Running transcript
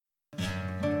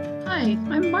Hi,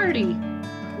 I'm Marty.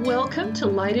 Welcome to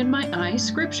Light in My Eye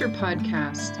Scripture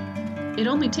Podcast. It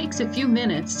only takes a few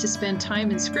minutes to spend time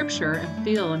in Scripture and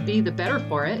feel and be the better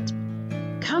for it.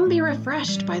 Come be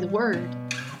refreshed by the Word.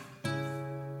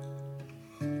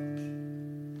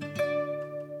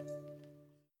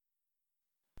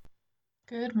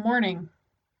 Good morning.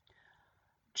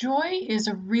 Joy is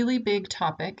a really big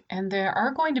topic, and there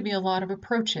are going to be a lot of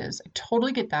approaches. I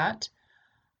totally get that.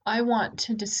 I want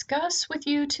to discuss with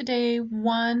you today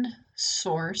one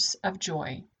source of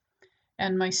joy.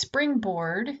 And my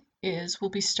springboard we'll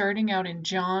be starting out in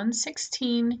John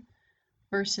 16,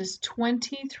 verses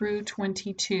 20 through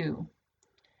 22.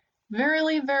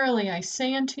 Verily, verily, I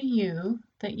say unto you,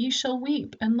 that ye shall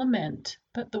weep and lament,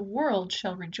 but the world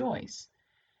shall rejoice.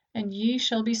 And ye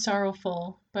shall be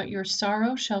sorrowful, but your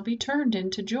sorrow shall be turned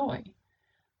into joy.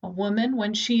 A woman,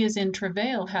 when she is in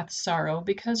travail, hath sorrow,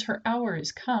 because her hour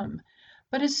is come.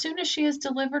 But as soon as she is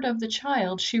delivered of the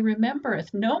child, she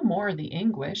remembereth no more the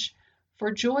anguish,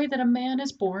 for joy that a man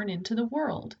is born into the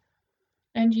world.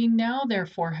 And ye now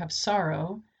therefore have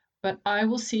sorrow, but I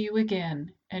will see you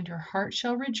again, and your heart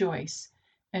shall rejoice,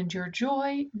 and your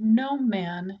joy no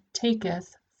man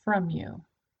taketh from you.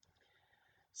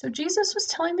 So Jesus was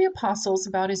telling the apostles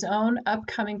about his own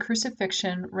upcoming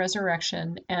crucifixion,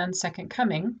 resurrection, and second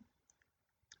coming.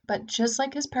 But just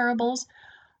like his parables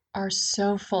are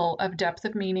so full of depth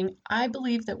of meaning, I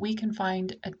believe that we can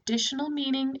find additional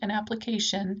meaning and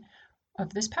application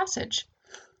of this passage.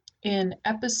 In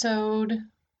episode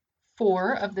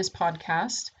 4 of this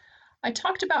podcast, I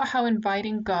talked about how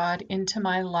inviting God into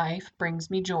my life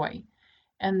brings me joy,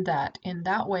 and that in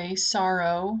that way,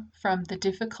 sorrow from the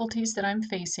difficulties that I'm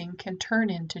facing can turn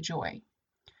into joy.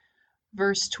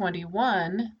 Verse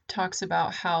 21 talks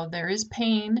about how there is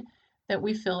pain that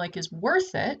we feel like is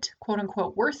worth it, quote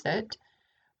unquote, worth it,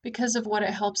 because of what it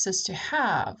helps us to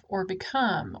have or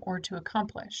become or to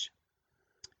accomplish.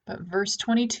 But verse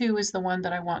 22 is the one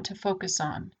that I want to focus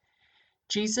on.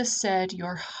 Jesus said,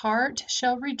 your heart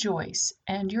shall rejoice,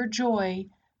 and your joy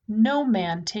no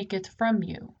man taketh from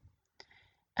you.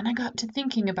 And I got to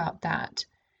thinking about that.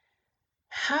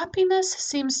 Happiness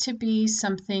seems to be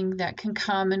something that can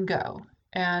come and go,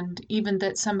 and even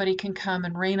that somebody can come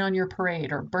and rain on your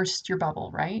parade or burst your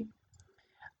bubble, right?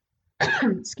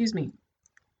 Excuse me.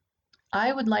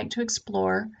 I would like to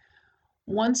explore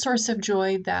one source of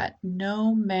joy that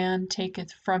no man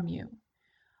taketh from you.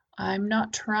 I'm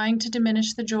not trying to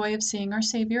diminish the joy of seeing our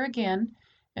Savior again,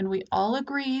 and we all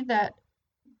agree that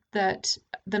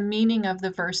the meaning of the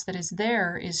verse that is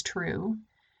there is true,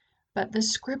 but the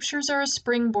scriptures are a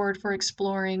springboard for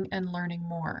exploring and learning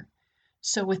more.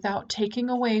 So without taking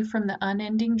away from the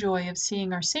unending joy of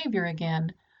seeing our Savior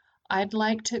again, I'd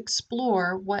like to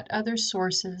explore what other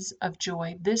sources of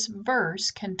joy this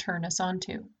verse can turn us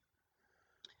onto.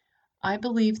 I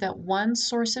believe that one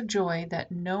source of joy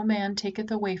that no man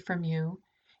taketh away from you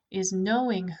is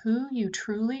knowing who you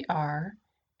truly are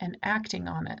and acting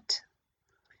on it.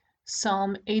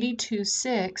 Psalm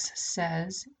 82:6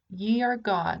 says, ye are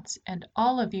gods, and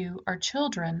all of you are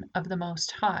children of the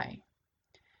Most High.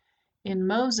 In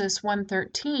Moses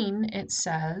 1:13 it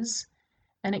says,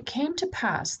 and it came to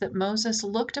pass that Moses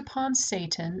looked upon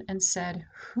Satan and said,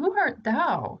 who art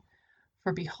thou?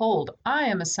 For behold, I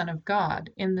am a son of God,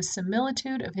 in the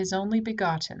similitude of his only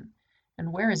begotten.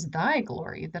 And where is thy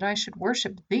glory, that I should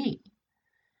worship thee?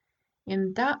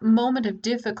 In that moment of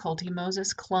difficulty,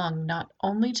 Moses clung not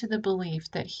only to the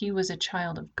belief that he was a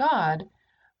child of God,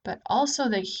 but also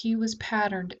that he was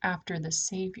patterned after the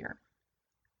Savior.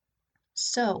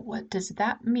 So, what does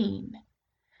that mean?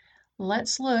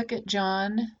 Let's look at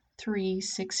John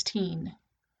 3:16.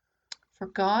 For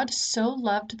God so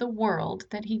loved the world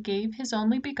that he gave his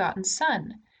only begotten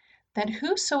Son, that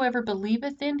whosoever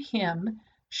believeth in him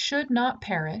should not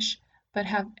perish, but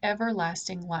have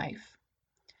everlasting life.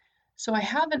 So I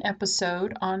have an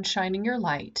episode on shining your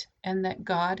light, and that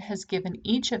God has given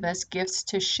each of us gifts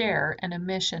to share and a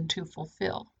mission to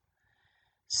fulfill.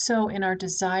 So in our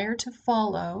desire to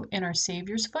follow in our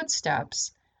Savior's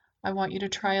footsteps, I want you to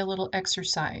try a little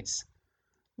exercise.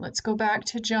 Let's go back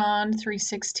to John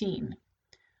 3:16.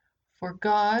 For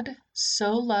God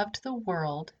so loved the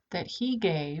world that he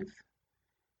gave,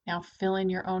 now fill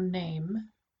in your own name,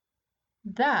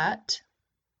 that,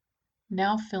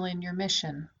 now fill in your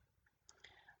mission.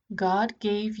 God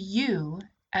gave you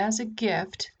as a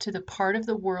gift to the part of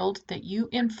the world that you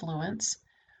influence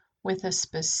with a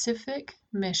specific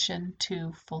mission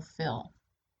to fulfill.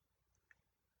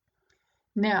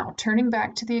 Now, turning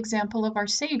back to the example of our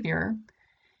Savior,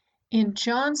 In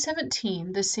John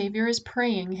 17, the Savior is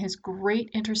praying his great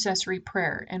intercessory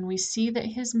prayer, and we see that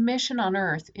his mission on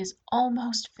earth is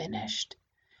almost finished.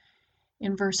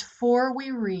 In verse 4,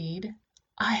 we read,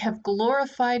 I have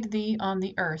glorified thee on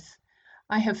the earth.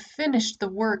 I have finished the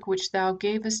work which thou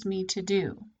gavest me to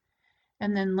do.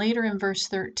 And then later in verse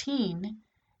 13,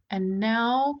 and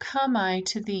now come I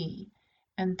to thee,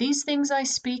 and these things I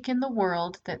speak in the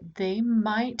world, that they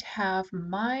might have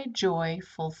my joy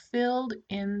fulfilled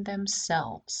in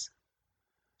themselves.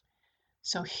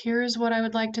 So here's what I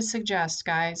would like to suggest,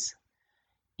 guys.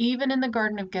 Even in the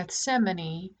Garden of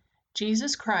Gethsemane,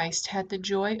 Jesus Christ had the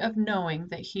joy of knowing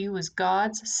that he was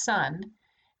God's Son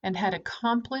and had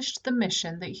accomplished the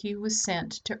mission that he was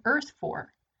sent to earth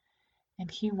for.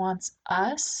 And he wants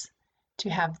us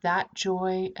to have that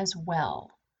joy as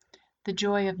well. The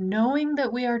joy of knowing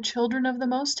that we are children of the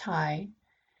Most High,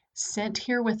 sent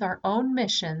here with our own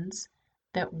missions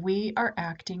that we are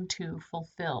acting to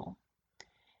fulfill.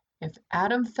 If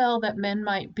Adam fell that men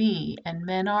might be, and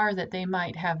men are that they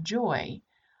might have joy,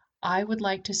 I would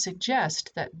like to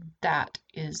suggest that that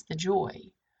is the joy.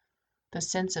 The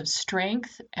sense of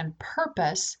strength and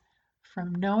purpose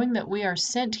from knowing that we are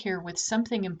sent here with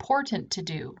something important to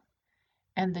do,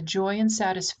 and the joy and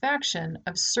satisfaction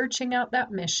of searching out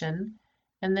that mission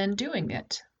and then doing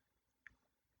it.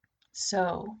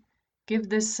 So, give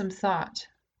this some thought.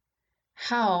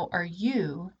 How are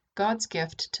you God's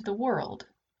gift to the world?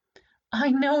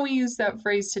 I know we use that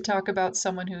phrase to talk about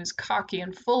someone who is cocky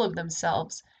and full of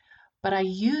themselves, but I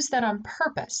use that on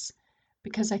purpose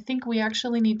because I think we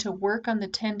actually need to work on the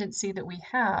tendency that we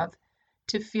have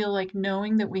to feel like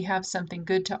knowing that we have something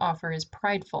good to offer is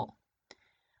prideful.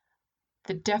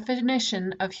 The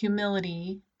definition of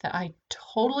humility that I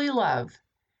totally love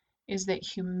is that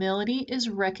humility is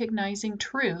recognizing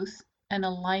truth and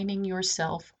aligning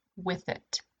yourself with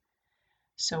it.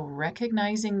 So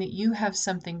recognizing that you have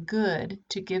something good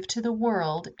to give to the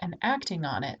world and acting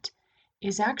on it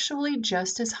is actually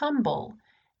just as humble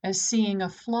as seeing a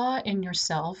flaw in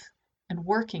yourself and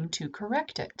working to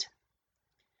correct it.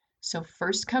 So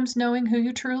first comes knowing who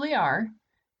you truly are.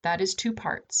 That is two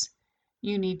parts.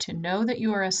 You need to know that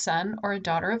you are a son or a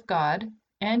daughter of God,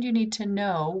 and you need to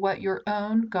know what your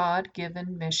own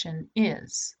God-given mission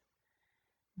is.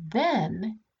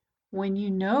 Then, when you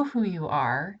know who you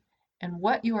are and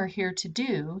what you are here to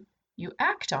do, you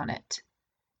act on it.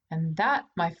 And that,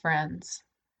 my friends,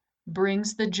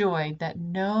 brings the joy that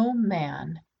no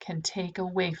man can take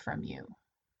away from you.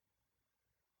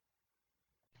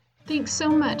 Thanks so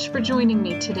much for joining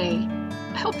me today.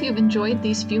 I hope you've enjoyed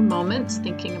these few moments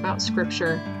thinking about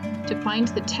Scripture. To find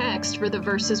the text for the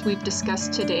verses we've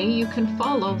discussed today, you can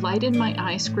follow Light in My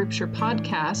Eye Scripture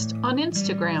Podcast on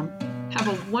Instagram. Have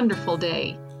a wonderful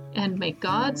day, and may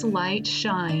God's light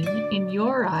shine in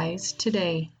your eyes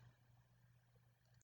today.